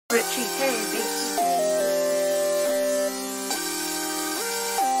Richiekbeats.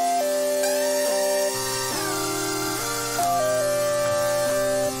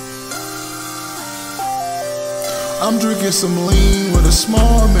 I'm drinking some lean with a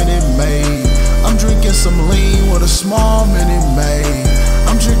small minute Maid. I'm drinking some lean with a small minute Maid.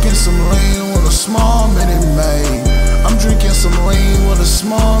 I'm drinking some lean with a small minute Maid. I'm drinking some lean with a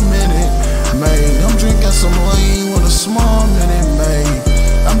small minute Maid. I'm drinking some lean with a small minute Maid.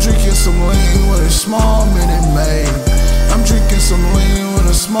 I'm drinking some lean with a small minute Maid. I'm drinking some lean with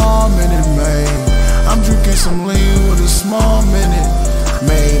a small minute Maid. I'm drinking some lean with a small minute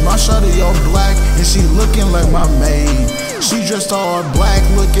Maid. My shawty all black and she looking like my maid. She dressed all black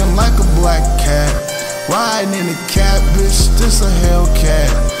looking like a black cat. Riding in a cat, bitch, this a Hellcat.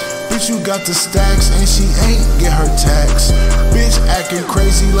 Bitch, you got the stacks and she ain't get her tax. Bitch acting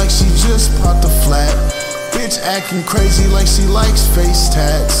crazy like she just popped a flat. Bitch acting crazy like she likes face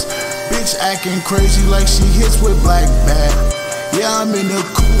tats. Bitch acting crazy like she hits with black bat. Yeah, I'm in the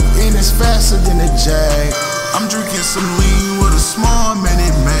coupe and it's faster than a Jag. I'm drinking some lean with a small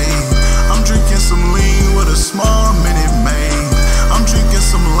minute Maid. I'm drinking some lean with a small minute Maid. I'm drinking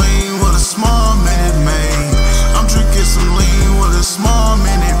some lean with a small minute Maid. I'm drinking some lean with a small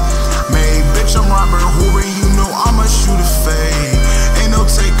minute Maid. Bitch, I'm Robert Hoover, you know I'ma shoot a fade. Ain't no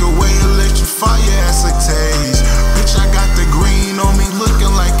takeaway, electrify your ass like Taze. Bitch, I got the green on me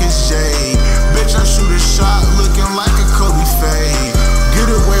looking like it's Jade. Bitch, I shoot a shot looking like a Kobe fade. Get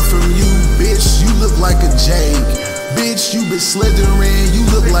away from you, bitch, you look like a Jake. Bitch, you been slithering, you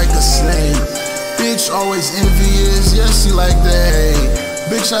look like a snake. Bitch, always envious, yeah, she like the hate.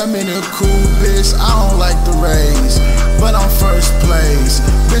 Bitch, I'm in a cool bitch, I don't like the race, but I'm first place.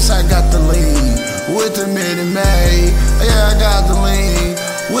 Bitch, I got the lean with the minute Maid. Yeah, I got the lean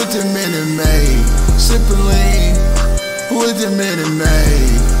with the minute Maid. Sippin' lean with the minute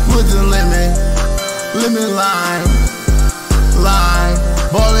Maid. With the lemon lime.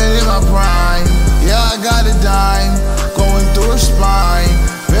 Ballin' in my prime. Yeah, I got a dime going through her spine.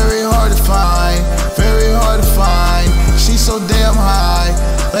 Very hard to find, very hard to find. She's so damn high,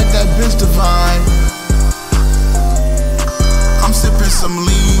 like that bitch divine. I'm sipping some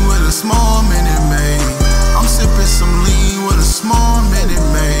lean with a small minute Maid. I'm sipping some lean with a small minute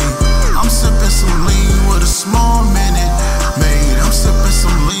Maid. I'm sipping some lean with a small minute Maid. I'm sipping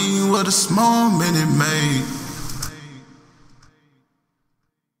some lean with a small minute Maid.